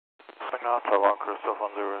Spangdahlem Tower, Christoph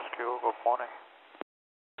 10 Rescue, good morning.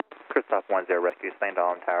 Christoph 10 Rescue,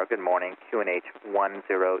 Spangdahlem Tower, good morning. QNH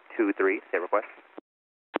 1023, state request.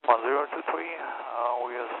 1023,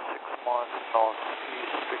 we are 6 miles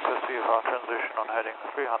northeast because we have our transition on heading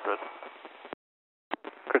 300.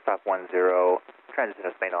 Christoph 10, transition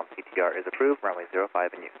of Spangdahlem CTR is approved, runway 05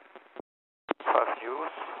 in use. 5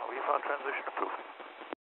 news, we have our transition approved.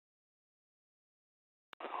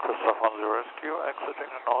 Christoph 10 Rescue,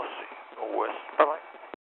 exiting the North Sea, west, bye-bye.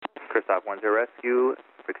 Christoph 10 Rescue,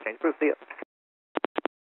 exchange approved, see ya.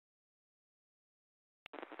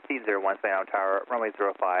 C01 Spangdahlem Tower, runway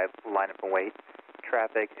 05, line up and wait.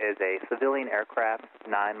 Traffic is a civilian aircraft,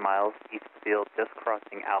 9 miles east of field, just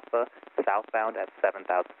crossing Alpha, southbound at 7,000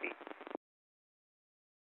 feet.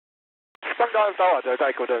 Spangdahlem Tower, Delta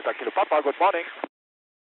Echo, Delta Kilo Papa, good morning.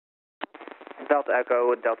 Delta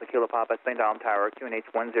Echo, Delta Kilo Papa, Spangdahlem Tower,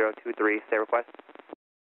 QNH 1023, stay request.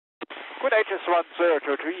 Good HS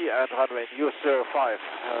 1023 and runway news 05.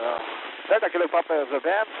 Delta Kilo Papa is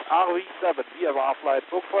advanced, RV7, we have our flight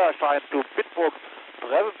Burgfeuerstein to Bitburg,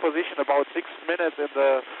 present position about 6 minutes in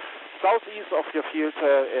the southeast of your field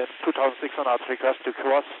in 2600, request to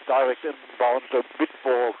cross direct inbound to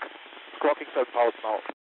Bitburg, clocking 7,000 now.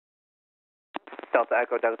 Delta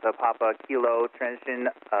Echo, Delta Papa, Kilo, transition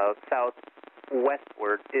of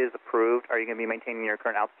southwestward is approved. Are you going to be maintaining your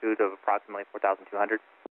current altitude of approximately 4,200?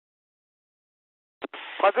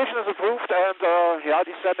 Transition is approved and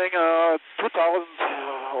descending 2,000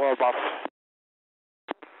 or above.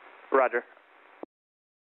 Roger.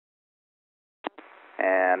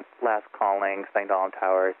 And last calling, Spangdahlem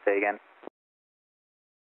Tower, say again.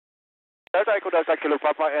 Delta Echo, Delta Kilo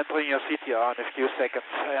Papa entering your CTR in a few seconds.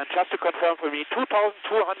 And just to confirm for me,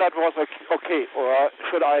 2,200 was okay, or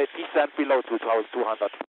should I descend below 2,200?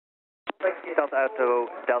 Delta Echo,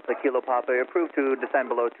 Delta Kilo Papa, approved to descend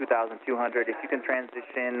below 2,200. If you can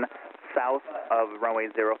transition south of runway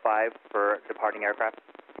 05 for departing aircraft.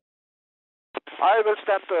 I will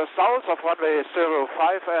stand south of runway 05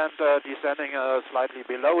 and descending slightly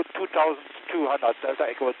below 2,200. Delta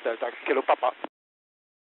Echo, Delta Kilo Papa.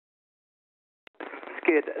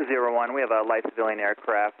 Skid 01, we have a light civilian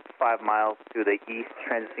aircraft 5 miles to the east,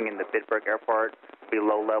 transitioning into Bitburg Airport,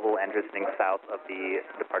 below level and transitioning south of the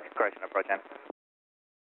departure correction approach end.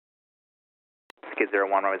 Skid 01,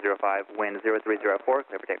 runway 05, wind 0304,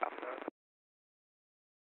 clear for takeoff.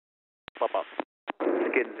 Papa.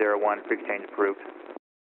 Skid 01, free exchange approved.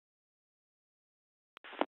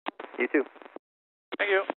 You too. Thank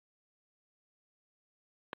you.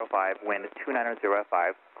 05, wind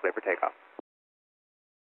 29005, clear for takeoff.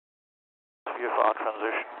 We have our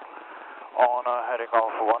transition on heading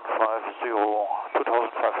off 150,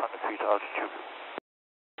 2,500 feet altitude.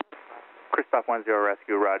 Christoph 10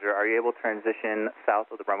 Rescue, Roger. Are you able to transition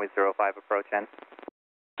south of the runway 05 approach end?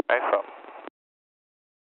 Affirm.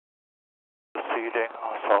 Proceeding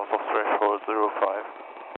south of threshold 05.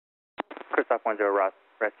 Christoph 10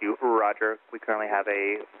 Rescue, Roger. We currently have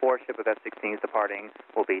a 4-ship of F-16s departing.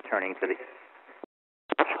 We'll be turning to the east.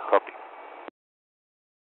 Copy.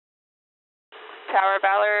 Tower,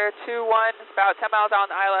 Valor 21, about 10 miles out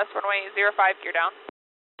on the ILS, runway 05, gear down.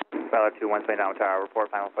 Valor 21, Spangdahlem Tower,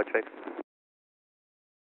 report final approach fix.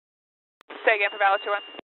 Say again for Valor 21.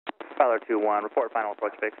 Valor 21, report final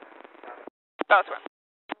approach fix. Valor 21.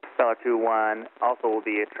 Valor 21, also will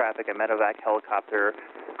be a traffic and medevac helicopter.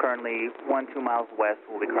 Currently 2 miles west,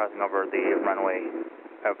 will be crossing over the runway,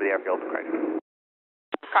 over the airfield. Correct.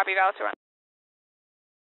 Copy, Valor 21.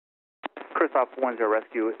 Christoph 10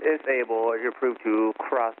 Rescue, if able, you're approved to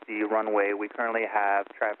cross the runway. We currently have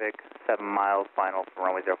traffic 7 miles final for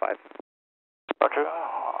runway 05. Roger,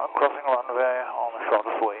 I'm crossing runway on the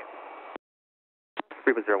shortest way.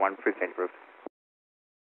 301, free exchange approved.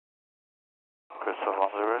 Christoph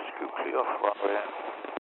 10 Rescue, clear for runway.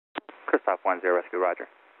 Christoph 10 Rescue, Roger.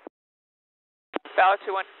 Valor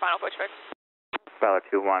 21, final push fix. Valor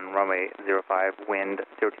 21, runway 05, wind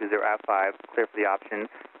 020 at 5, clear for the option.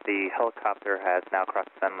 The helicopter has now crossed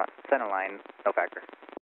the center line, no factor.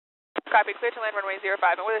 Copy, clear to land runway 05,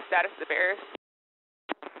 and what is the status of the barriers?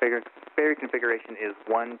 Barrier configuration is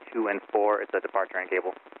 1, 2, and 4. It's a departure and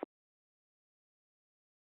cable.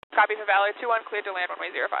 Copy for Valor 21, clear to land runway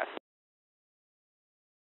 05.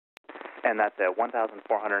 And that's at 1,478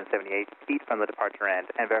 feet from the departure end.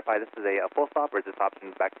 And verify this is a full stop, or is this option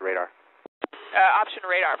back to radar? Option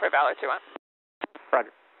radar for Valor 21. Roger.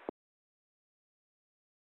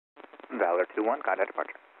 Valor 21, contact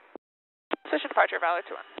departure. Position departure, Valor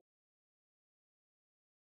 21.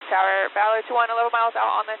 Tower, Valor 21, 11 miles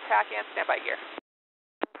out on the tack and standby gear.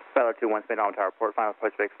 Valor 21, Spangdahlem Tower, port final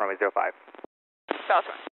approach fix, runway 05. Valor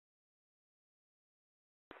 21.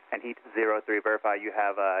 And Heat 03, verify you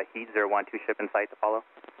have Heat 01, 2 ship in sight to follow.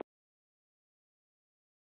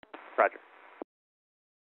 Roger.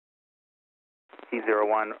 Heat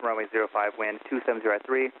 01, runway 05, wind 270 at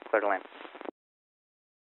 3, clear to land.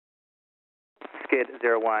 Skid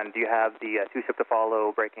 01, do you have the 2 ship to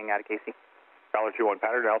follow breaking out of KC? Valor 21,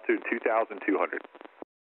 pattern altitude 2,200.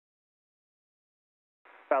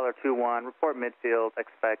 Valor 21, report midfield,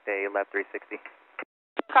 expect a left 360.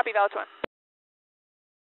 Copy, Valor 21.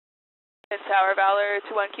 Tower, Valor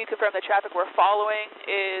 21, can you confirm the traffic we're following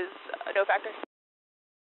is no factor?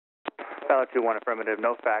 Valor 21, affirmative,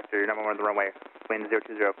 no factor, you're number 1 on the runway, wind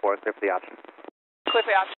 0204, clear for the option. Clear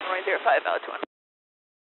for the option, runway 05, Valor 21.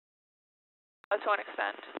 Valor 21,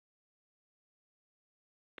 extend.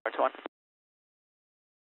 Valor 21.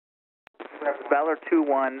 Valor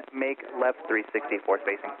 21, make left 360 for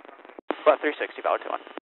spacing. Left 360, Valor 21.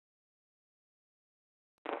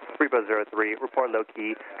 Repo 03, report low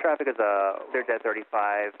key. Traffic is they're dead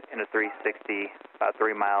 35 into 360, about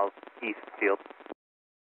 3 miles east field.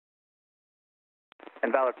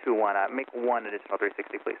 And Valor 21, make 1 additional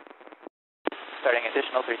 360, please. Starting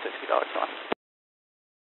additional 360, Valor 21.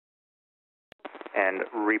 And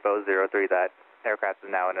Repo 03, that aircraft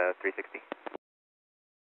is now in a 360.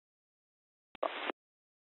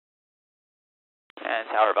 And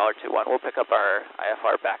Tower, Valor 21, we'll pick up our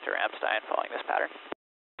IFR back to Ramstein following this pattern.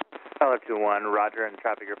 Valor 21, roger, and the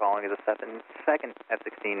traffic you're following is a second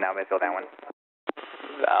F-16, now midfield downwind.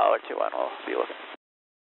 Valor 21, we'll be looking.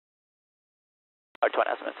 Valor 21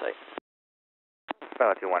 estimate site.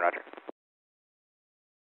 Valor 21, roger.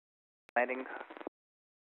 Landing.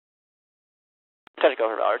 Try to go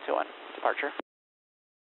for Valor 21, departure.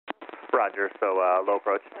 Roger, so low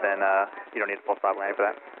approach, then you don't need a full stop landing for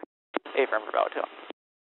that. Affirm for Valor 21.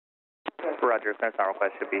 Roger, clearance on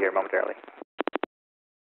request should be here momentarily.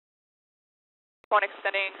 One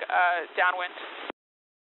extending downwind.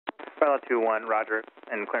 Valor 21, roger,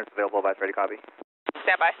 and clearance available, vice ready, copy.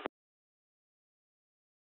 Stand by.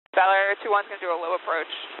 Valor 21's going to do a low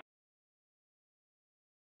approach.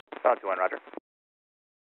 Valor 21, roger.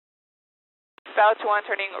 Valor 21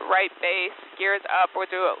 turning right base, gears up,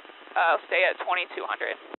 we'll do stay at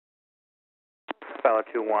 2200. Valor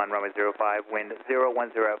 21, runway 05, wind 010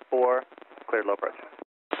 at 4, cleared low approach.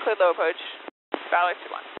 Cleared low approach. Valor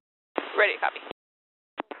 21. Ready to copy.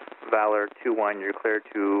 Valor 21, you're cleared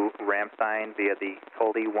to Ramstein via the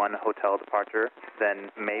Tully 1 hotel departure, then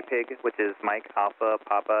Maypig, which is Mike Alpha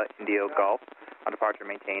Papa Indio Golf. On departure,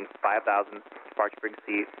 maintain 5,000, departure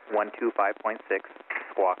frequency 125.6,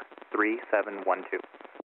 squawk 3712.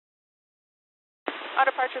 On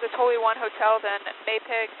departure, the Tully 1 hotel, then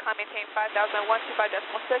Maypig, maintain 5,000, 125.6,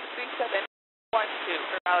 3712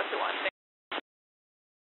 for Valor 21.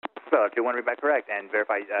 Valor 21, read back correct, and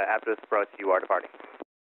verify after this approach you are departing.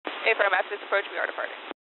 Affirm, after this approach we are departing.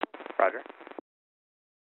 Roger.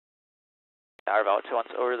 Tower, Valor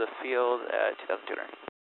 21's over the field at 2,200.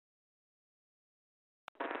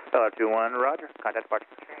 Valor 21, roger. Contact departure.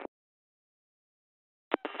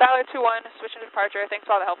 Valor 21, switching to departure. Thanks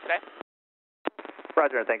for all the help today.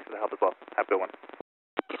 Roger, and thanks for the help as well. Have a good one.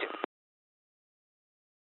 You too.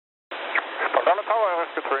 Spangdahlem Tower,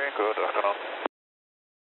 Airspy 3, good afternoon.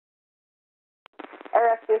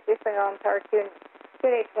 Airspy Spangdahlem Tower,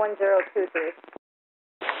 QNH 1023.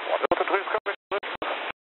 1023 is coming.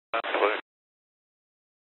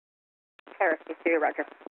 Airspy 3, roger.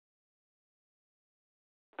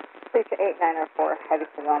 Pleature 8904, heavy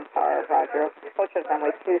Spangdahlem Tower, roger. Approach is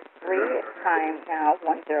runway 23, time now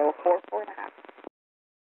 1044.5.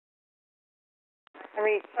 And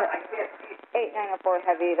reach 8904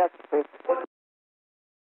 heavy, that's approved.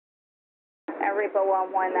 And Repo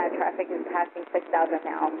 11, that traffic is passing 6,000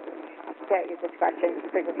 now. At your discretion,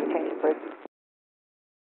 frequency change approved.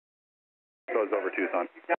 Goes over Tucson.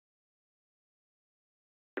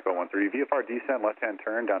 Repo 13, VFR descent, left-hand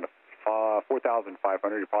turn down to 4,500.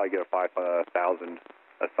 You probably get a 5,000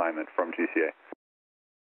 assignment from GCA.